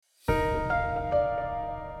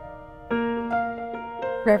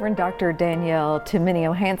Reverend Dr. Danielle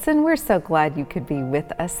Tuminio Hansen, we're so glad you could be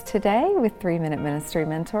with us today with 3-Minute Ministry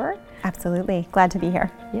Mentor. Absolutely. Glad to be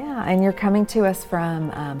here. Yeah, and you're coming to us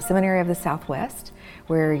from Seminary of the Southwest,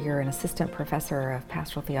 where you're an assistant professor of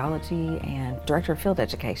pastoral theology and director of field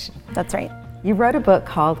education. That's right. You wrote a book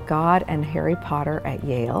called God and Harry Potter at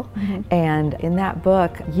Yale, and in that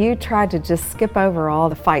book, you tried to just skip over all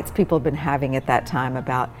the fights people have been having at that time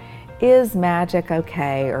about is magic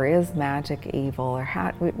okay or is magic evil, or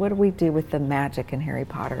what do we do with the magic in Harry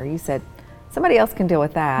Potter? You said, somebody else can deal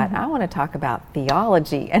with that. I want to talk about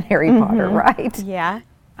theology and Harry Potter, right? Yeah.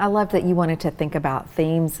 I love that you wanted to think about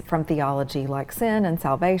themes from theology like sin and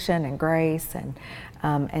salvation and grace,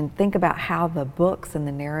 and think about how the books and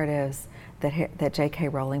the narratives that J.K.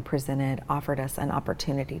 Rowling presented offered us an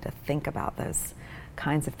opportunity to think about those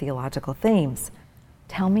kinds of theological themes.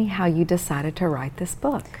 Tell me how you decided to write this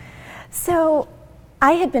book. So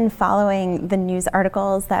I had been following the news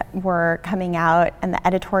articles that were coming out and the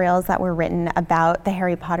editorials that were written about the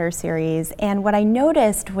Harry Potter series, and what I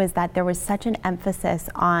noticed was that there was such an emphasis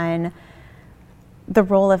on the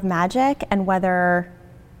role of magic and whether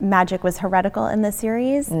magic was heretical in the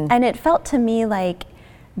series. And it felt to me like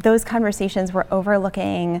those conversations were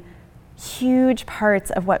overlooking huge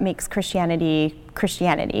parts of what makes Christianity.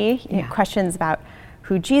 You know, questions about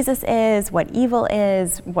who Jesus is, what evil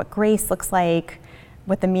is, what grace looks like,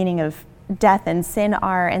 what the meaning of death and sin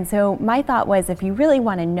are. And so my thought was, if you really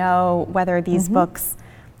want to know whether these books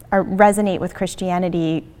resonate with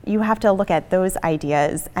Christianity, you have to look at those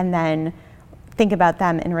ideas and then think about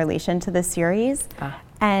them in relation to the series.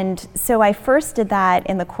 And so I first did that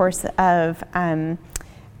in the course of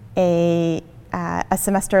a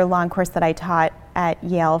semester-long course that I taught at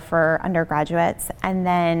Yale for undergraduates, and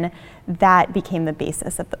then that became the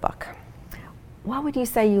basis of the book. What would you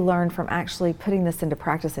say you learned from actually putting this into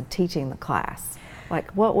practice and teaching the class?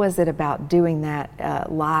 Like, what was it about doing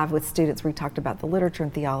that live with students where we talked about the literature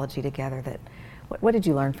and theology together? What did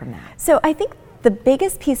you learn from that? So I think the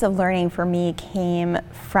biggest piece of learning for me came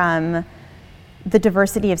from the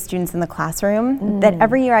diversity of students in the classroom. That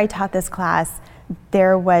every year I taught this class,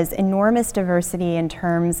 there was enormous diversity in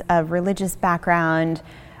terms of religious background,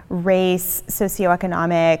 race,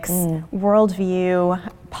 socioeconomics,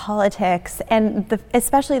 worldview, politics, and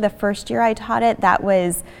especially the first year I taught it, that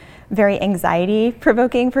was very anxiety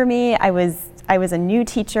provoking for me. I was a new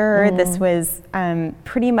teacher. This was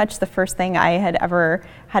pretty much the first thing I had ever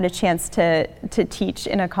had a chance to teach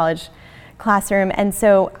in a college classroom, and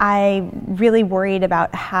so I really worried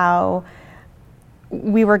about how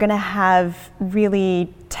we were going to have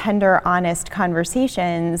really tender, honest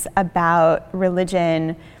conversations about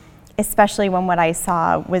religion, especially when what I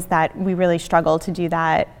saw was that we really struggled to do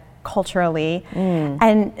that culturally.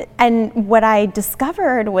 And what I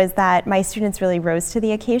discovered was that my students really rose to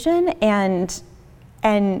the occasion and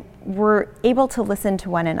were able to listen to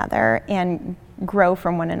one another and grow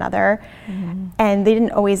from one another. And they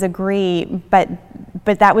didn't always agree, but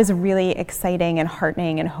that was really exciting and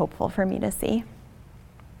heartening and hopeful for me to see.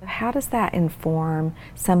 How does that inform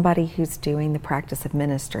somebody who's doing the practice of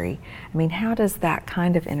ministry? I mean, how does that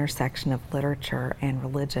kind of intersection of literature and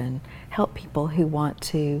religion help people who want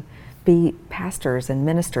to be pastors and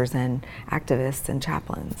ministers and activists and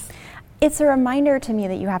chaplains? It's a reminder to me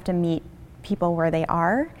that you have to meet people where they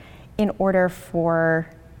are in order for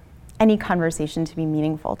any conversation to be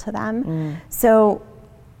meaningful to them. So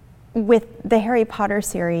with the Harry Potter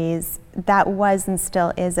series, that was and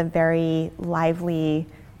still is a very lively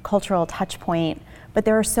cultural touch point, but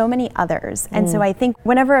there are so many others. And so I think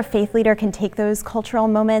whenever a faith leader can take those cultural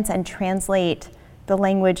moments and translate the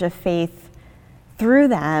language of faith through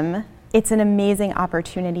them, it's an amazing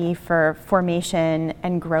opportunity for formation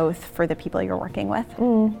and growth for the people you're working with.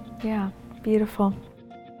 Yeah, beautiful.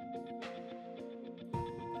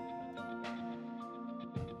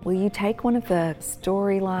 Will you take one of the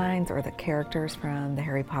storylines or the characters from the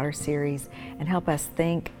Harry Potter series and help us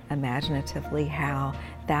think imaginatively how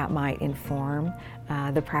that might inform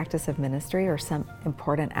the practice of ministry or some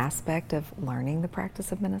important aspect of learning the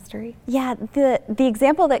practice of ministry? Yeah, the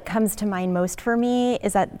example that comes to mind most for me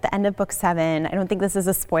is at the end of book 7. I don't think this is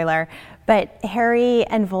a spoiler, but Harry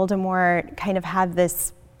and Voldemort kind of have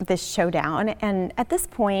this showdown, and at this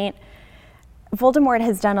point, Voldemort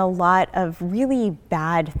has done a lot of really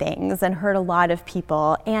bad things and hurt a lot of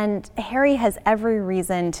people, and Harry has every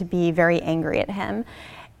reason to be very angry at him.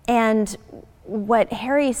 And what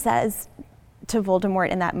Harry says to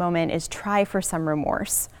Voldemort in that moment is, try for some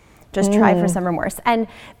remorse. Just try for some remorse. And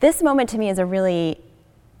this moment to me is a really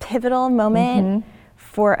pivotal moment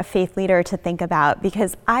for a faith leader to think about,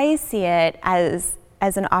 because I see it as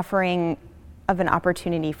an offering of an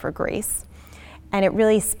opportunity for grace. And it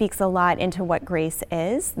really speaks a lot into what grace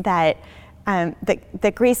is, that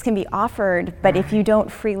grace can be offered, but if you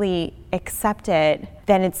don't freely accept it,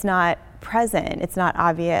 then it's not present, it's not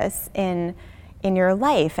obvious in your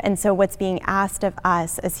life. And so what's being asked of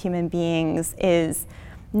us as human beings is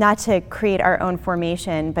not to create our own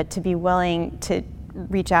formation, but to be willing to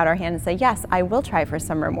reach out our hand and say, yes, I will try for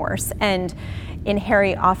some remorse. And in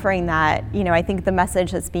Harry offering that, I think the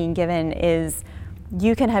message that's being given is,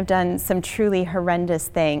 you can have done some truly horrendous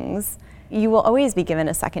things. You will always be given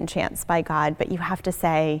a second chance by God, but you have to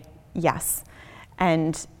say yes.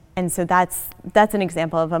 And so that's an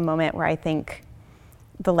example of a moment where I think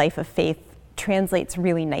the life of faith translates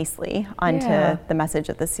really nicely onto the message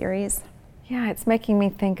of the series. Yeah, it's making me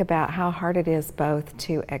think about how hard it is both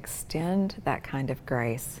to extend that kind of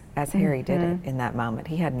grace, as Harry did it in that moment.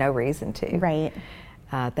 He had no reason to. Right.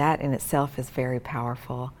 That in itself is very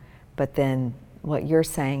powerful. But then what you're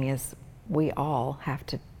saying is we all have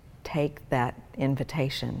to take that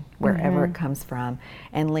invitation, wherever it comes from,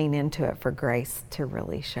 and lean into it for grace to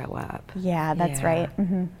really show up. Yeah, that's right.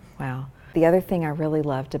 Wow. The other thing I really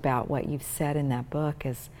loved about what you've said in that book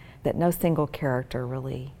is that no single character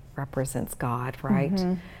really represents God,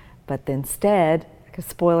 right? But instead,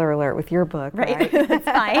 spoiler alert with your book, right? That's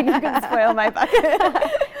fine, you can spoil my book.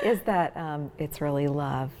 Is that it's really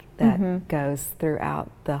love that goes throughout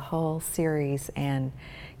the whole series and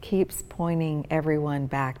keeps pointing everyone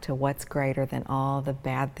back to what's greater than all the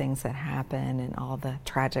bad things that happen and all the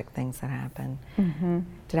tragic things that happen.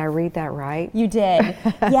 Did I read that right? You did.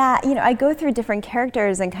 Yeah, I go through different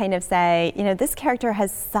characters and kind of say, this character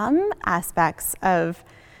has some aspects of,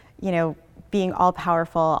 being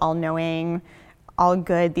all-powerful, all-knowing, all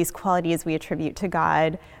good, these qualities we attribute to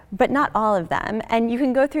God, but not all of them. And you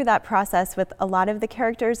can go through that process with a lot of the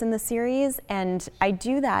characters in the series, and I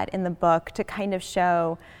do that in the book to kind of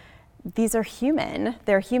show these are human.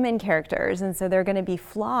 They're human characters, and so they're going to be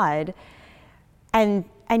flawed. And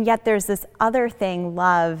yet there's this other thing,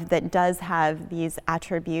 love, that does have these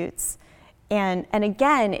attributes. And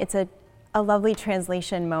again, it's a lovely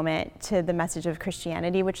translation moment to the message of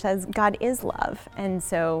Christianity, which says God is love. And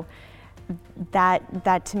so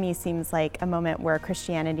that to me seems like a moment where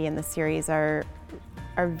Christianity and the series are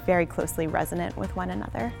very closely resonant with one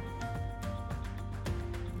another.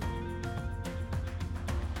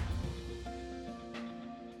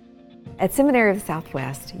 At Seminary of the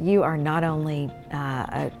Southwest, you are not only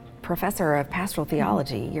a professor of pastoral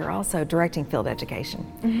theology, you're also directing field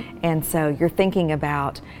education. And so you're thinking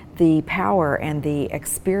about the power and the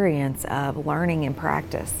experience of learning and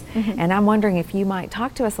practice. And I'm wondering if you might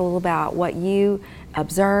talk to us a little about what you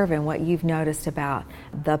observe and what you've noticed about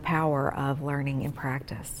the power of learning and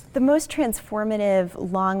practice. The most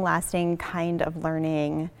transformative, long-lasting kind of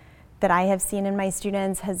learning that I have seen in my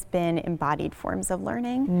students has been embodied forms of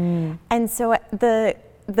learning. And so the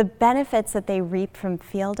benefits that they reap from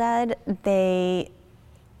field ed, they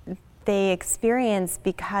experience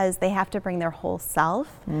because they have to bring their whole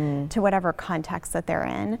self to whatever context that they're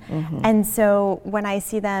in. And so when I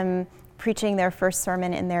see them preaching their first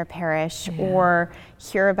sermon in their parish or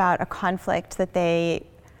hear about a conflict that they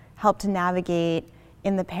helped to navigate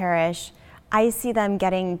in the parish, I see them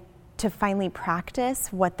getting to finally practice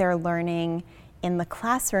what they're learning in the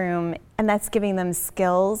classroom, and that's giving them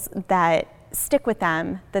skills that stick with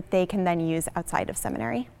them that they can then use outside of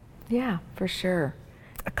seminary. Yeah, for sure.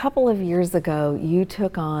 A couple of years ago, you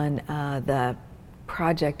took on the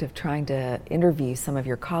project of trying to interview some of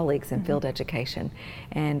your colleagues in field education,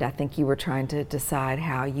 and I think you were trying to decide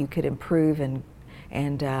how you could improve and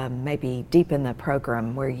maybe deepen the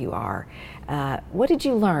program where you are. What did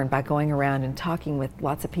you learn by going around and talking with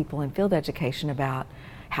lots of people in field education about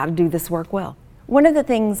how to do this work well? One of the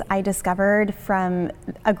things I discovered from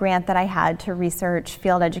a grant that I had to research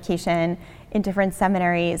field education in different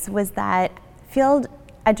seminaries was that field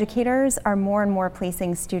educators are more and more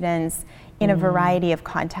placing students in a variety of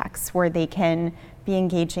contexts where they can be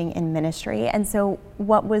engaging in ministry. And so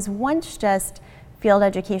what was once just field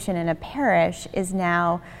education in a parish is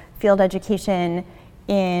now field education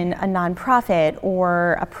in a nonprofit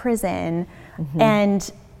or a prison.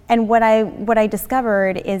 And what I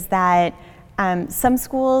discovered is that some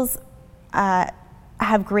schools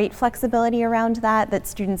have great flexibility around that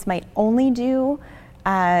students might only do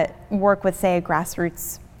work with, say, a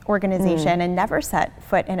grassroots organization and never set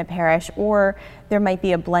foot in a parish, or there might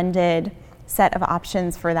be a blended set of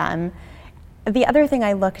options for them. The other thing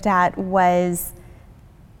I looked at was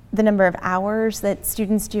the number of hours that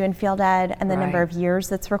students do in field ed and the number of years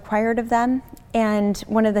that's required of them. And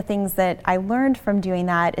one of the things that I learned from doing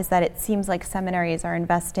that is that it seems like seminaries are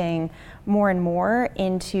investing more and more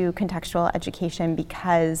into contextual education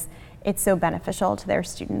because it's so beneficial to their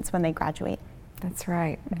students when they graduate. That's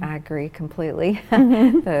right. I agree completely.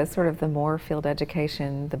 The more field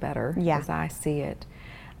education, the better, as I see it.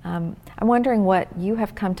 I'm wondering what you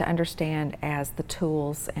have come to understand as the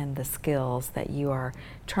tools and the skills that you are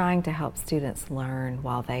trying to help students learn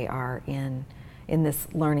while they are in this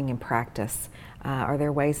learning and practice. Are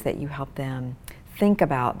there ways that you help them think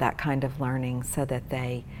about that kind of learning so that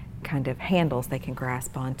they kind of handles they can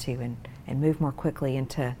grasp onto and move more quickly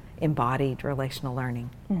into embodied relational learning?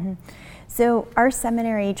 So our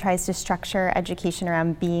seminary tries to structure education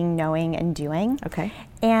around being, knowing, and doing. Okay.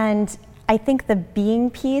 And I think the being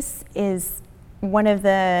piece is one of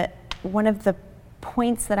the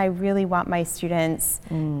points that I really want my students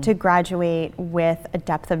to graduate with a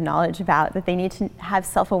depth of knowledge about, that they need to have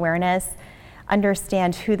self-awareness,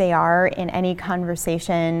 understand who they are in any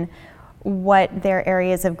conversation, what their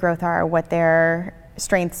areas of growth are, what their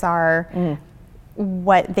strengths are,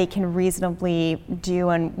 what they can reasonably do,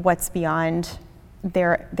 and what's beyond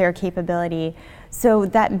their capability. So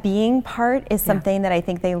that being part is something that I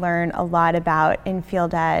think they learn a lot about in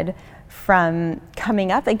field ed from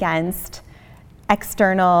coming up against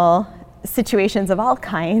external situations of all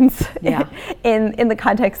kinds in the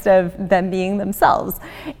context of them being themselves.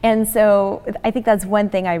 And so I think that's one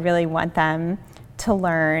thing I really want them to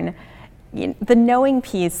learn. The knowing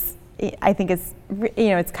piece, I think is,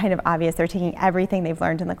 it's kind of obvious. They're taking everything they've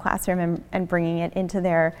learned in the classroom and bringing it into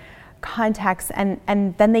their context,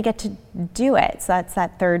 and then they get to do it. So that's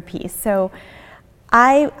that third piece. So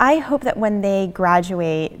I hope that when they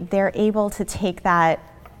graduate, they're able to take that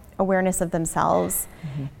awareness of themselves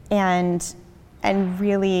and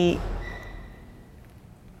really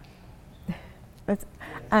that's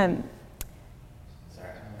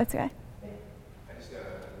okay.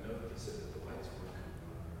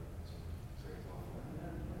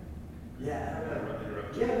 Yeah, I don't know.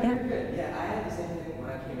 Yeah, you're good. Yeah, I had the same thing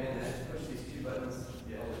when I came in. I just pushed these two buttons on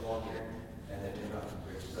the wall here, and then turned off the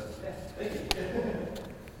bridge. So, thank you.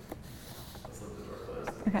 Let's leave the door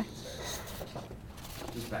closed. Okay.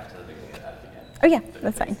 Just back to the beginning of that again. Oh yeah,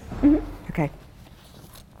 that's fine. Okay.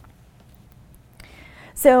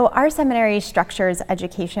 So our seminary structures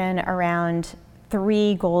education around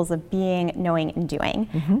 3 goals of being, knowing, and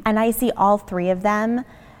doing. And I see all 3 of them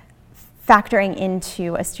factoring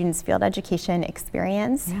into a student's field education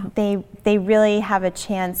experience. They really have a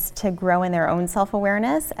chance to grow in their own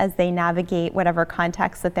self-awareness as they navigate whatever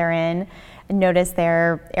context that they're in and notice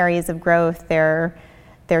their areas of growth, their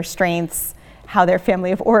strengths, how their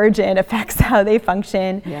family of origin affects how they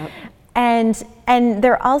function. And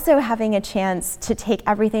they're also having a chance to take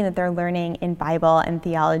everything that they're learning in Bible and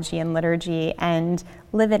theology and liturgy and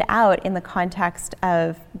live it out in the context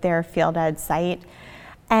of their field ed site.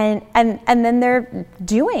 And then they're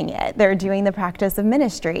doing it. They're doing the practice of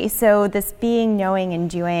ministry. So this being, knowing, and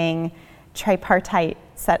doing tripartite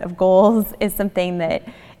set of goals is something that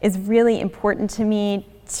is really important to me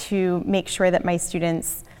to make sure that my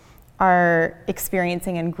students are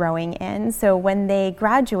experiencing and growing in. So when they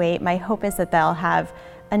graduate, my hope is that they'll have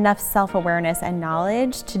enough self-awareness and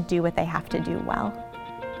knowledge to do what they have to do well.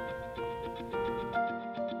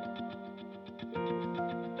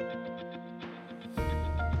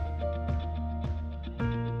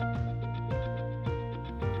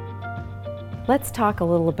 Let's talk a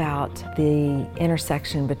little about the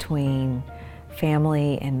intersection between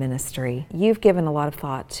family and ministry. You've given a lot of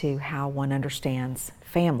thought to how one understands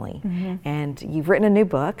family, and you've written a new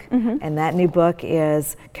book, and that new book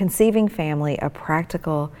is Conceiving Family, A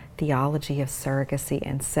Practical Theology of Surrogacy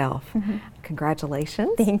and Self.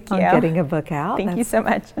 Congratulations Thank you. on getting a book out. Thank you so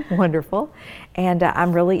much. Wonderful. And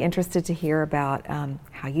I'm really interested to hear about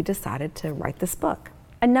how you decided to write this book.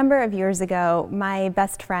 A number of years ago, my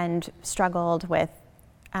best friend struggled with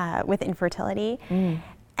infertility.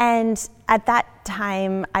 And at that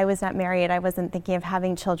time, I was not married. I wasn't thinking of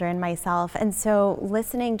having children myself. And so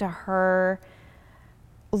listening to her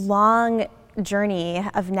long journey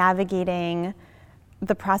of navigating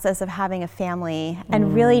the process of having a family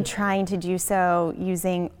and really trying to do so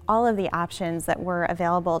using all of the options that were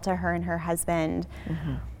available to her and her husband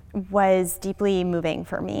was deeply moving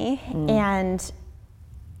for me. And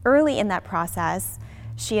early in that process,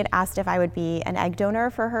 she had asked if I would be an egg donor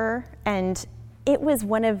for her, and it was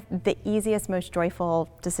one of the easiest, most joyful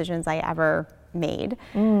decisions I ever made.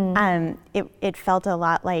 It felt a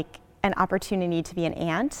lot like an opportunity to be an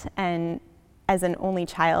aunt, and as an only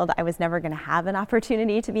child, I was never going to have an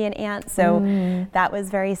opportunity to be an aunt, so that was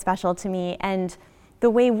very special to me. And the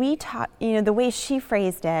way we taught, the way she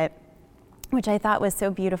phrased it, which I thought was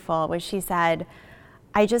so beautiful, was she said,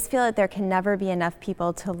 I just feel that there can never be enough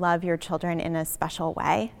people to love your children in a special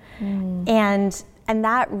way. And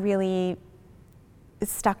that really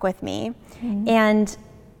stuck with me. And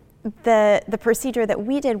the procedure that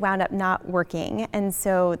we did wound up not working, and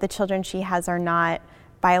so the children she has are not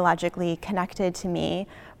biologically connected to me,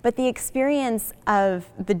 but the experience of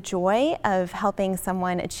the joy of helping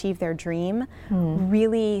someone achieve their dream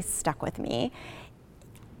really stuck with me.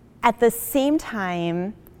 At the same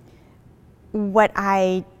time, what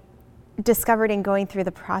I discovered in going through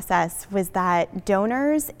the process was that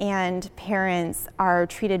donors and parents are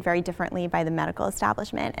treated very differently by the medical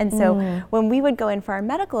establishment. And so when we would go in for our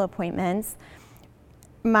medical appointments,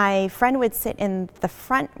 my friend would sit in the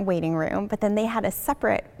front waiting room, but then they had a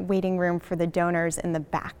separate waiting room for the donors in the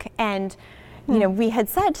back. And we had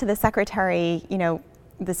said to the secretary,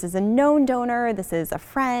 this is a known donor, this is a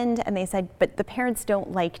friend, and they said, but the parents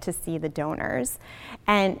don't like to see the donors.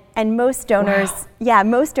 And most donors,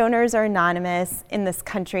 most donors are anonymous in this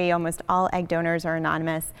country. Almost all egg donors are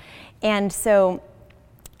anonymous. And so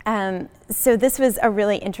this was a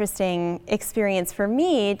really interesting experience for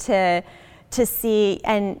me to see,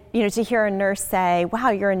 and to hear a nurse say,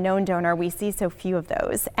 wow, you're a known donor, we see so few of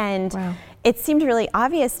those. And it seemed really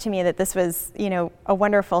obvious to me that this was a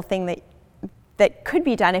wonderful thing that could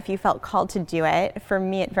be done if you felt called to do it. For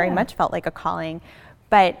me, it very much felt like a calling,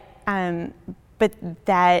 but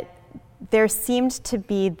that there seemed to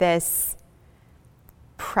be this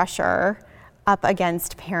pressure up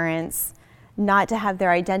against parents not to have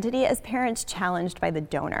their identity as parents challenged by the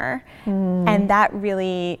donor. And that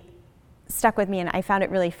really stuck with me, and I found it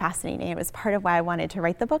really fascinating. It was part of why I wanted to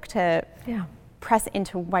write the book, to press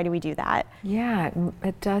into why do we do that. Yeah,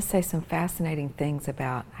 it does say some fascinating things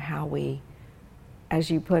about how we, as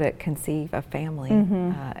you put it, conceive a family,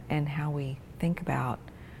 and how we think about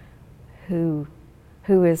who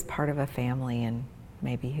is part of a family and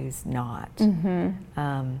maybe who's not.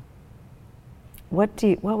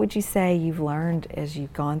 What would you say you've learned as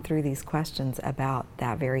you've gone through these questions about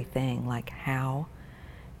that very thing, like how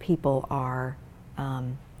people are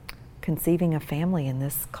conceiving a family in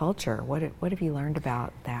this culture? What have you learned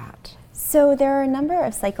about that? So there are a number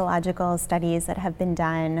of psychological studies that have been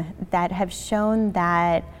done that have shown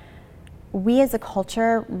that we as a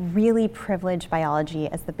culture really privilege biology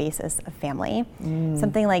as the basis of family.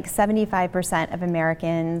 Something like 75% of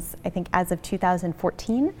Americans, I think as of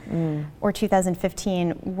 2014 or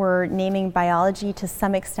 2015, were naming biology to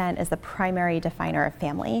some extent as the primary definer of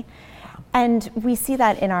family. And we see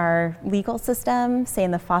that in our legal system, say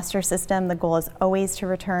in the foster system, the goal is always to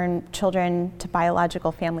return children to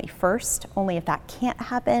biological family first. Only if that can't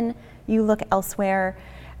happen, you look elsewhere.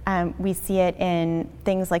 We see it in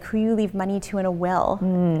things like who you leave money to in a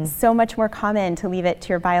will. So much more common to leave it to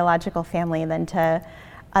your biological family than to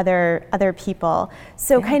other people.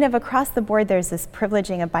 So kind of across the board, there's this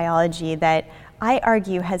privileging of biology that I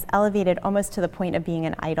argue has elevated almost to the point of being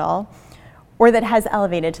an idol, or that has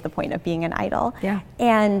elevated to the point of being an idol.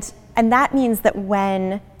 And that means that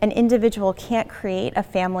when an individual can't create a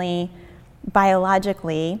family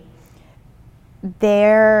biologically,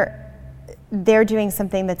 they're doing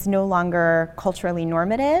something that's no longer culturally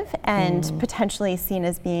normative and potentially seen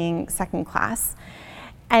as being second class.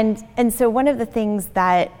 And so one of the things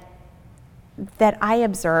that I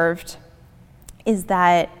observed is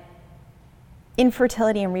that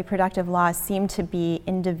infertility and reproductive loss seem to be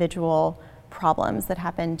individual problems that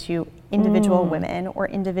happen to individual women or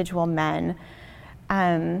individual men.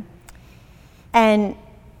 And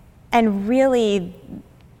really,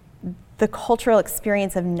 the cultural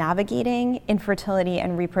experience of navigating infertility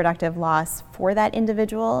and reproductive loss for that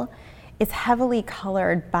individual is heavily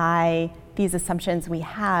colored by these assumptions we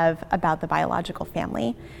have about the biological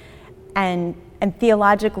family. And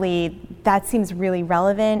theologically, that seems really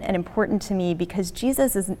relevant and important to me, because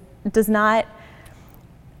Jesus does not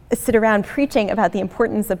sit around preaching about the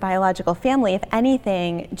importance of biological family. If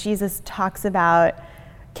anything, Jesus talks about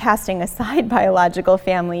casting aside biological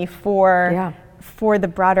family for the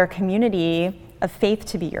broader community of faith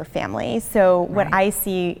to be your family. So what I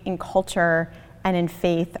see in culture and in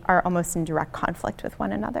faith are almost in direct conflict with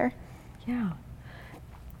one another. Yeah.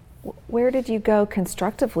 Where did you go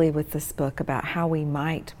constructively with this book about how we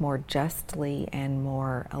might more justly and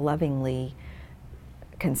more lovingly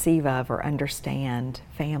conceive of or understand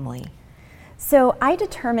family? So I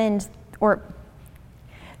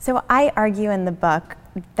argue in the book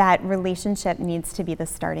that relationship needs to be the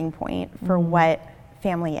starting point for what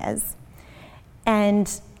family is.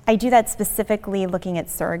 And I do that specifically looking at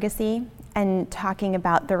surrogacy and talking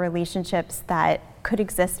about the relationships that could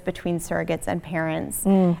exist between surrogates and parents,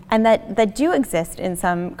 and that do exist in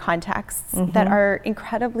some contexts that are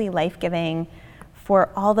incredibly life-giving for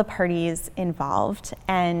all the parties involved,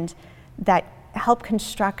 and that help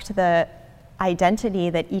construct the identity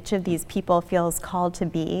that each of these people feels called to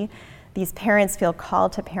be. These parents feel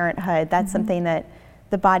called to parenthood. That's something that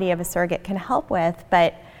the body of a surrogate can help with.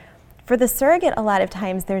 But for the surrogate, a lot of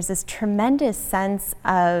times there's this tremendous sense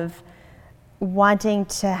of wanting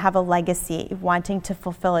to have a legacy, wanting to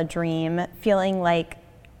fulfill a dream, feeling like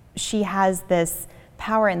she has this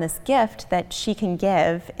power and this gift that she can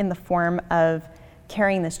give in the form of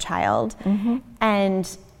carrying this child.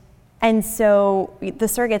 And so the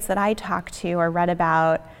surrogates that I talked to or read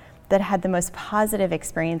about that had the most positive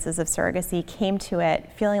experiences of surrogacy came to it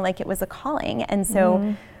feeling like it was a calling. And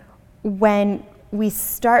so when we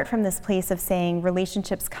start from this place of saying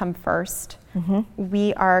relationships come first,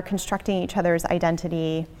 we are constructing each other's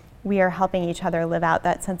identity, we are helping each other live out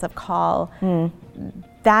that sense of call,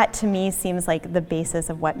 that to me seems like the basis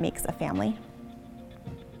of what makes a family.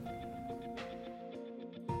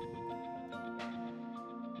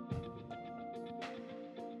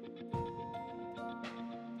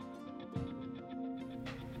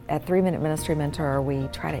 At 3-Minute Ministry Mentor, we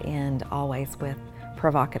try to end always with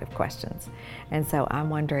provocative questions. And so I'm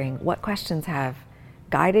wondering, what questions have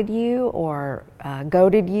guided you or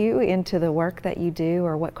goaded you into the work that you do,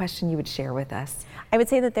 or what question you would share with us? I would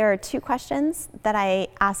say that there are 2 questions that I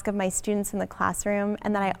ask of my students in the classroom,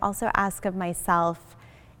 and that I also ask of myself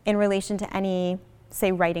in relation to any,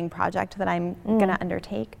 say, writing project that I'm going to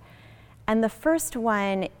undertake. And the first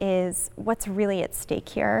one is, what's really at stake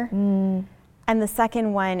here? And the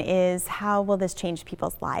second one is, how will this change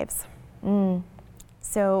people's lives?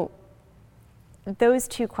 So those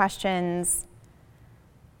 2 questions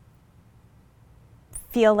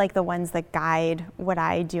feel like the ones that guide what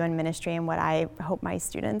I do in ministry and what I hope my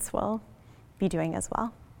students will be doing as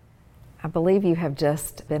well. I believe you have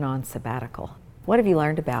just been on sabbatical. What have you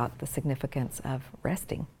learned about the significance of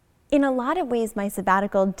resting? In a lot of ways, my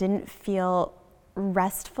sabbatical didn't feel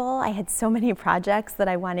restful. I had so many projects that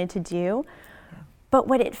I wanted to do, but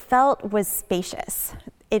what it felt was spacious.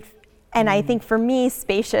 And I think for me,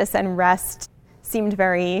 spacious and rest seemed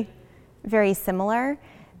very, very similar.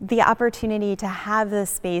 The opportunity to have the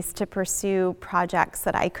space to pursue projects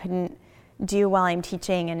that I couldn't do while I'm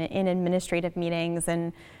teaching and in administrative meetings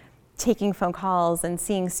and taking phone calls and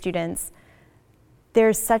seeing students.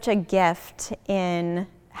 There's such a gift in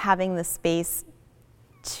having the space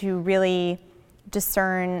to really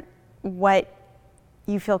discern what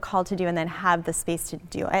you feel called to do and then have the space to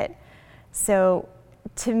do it. So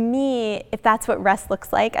to me, if that's what rest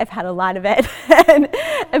looks like, I've had a lot of it,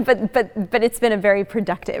 but it's been a very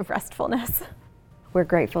productive restfulness. We're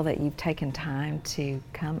grateful that you've taken time to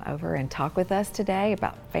come over and talk with us today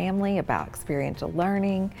about family, about experiential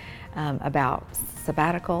learning, about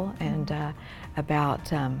sabbatical, and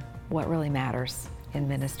about what really matters in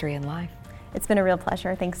ministry and life. It's been a real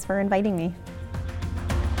pleasure. Thanks for inviting me.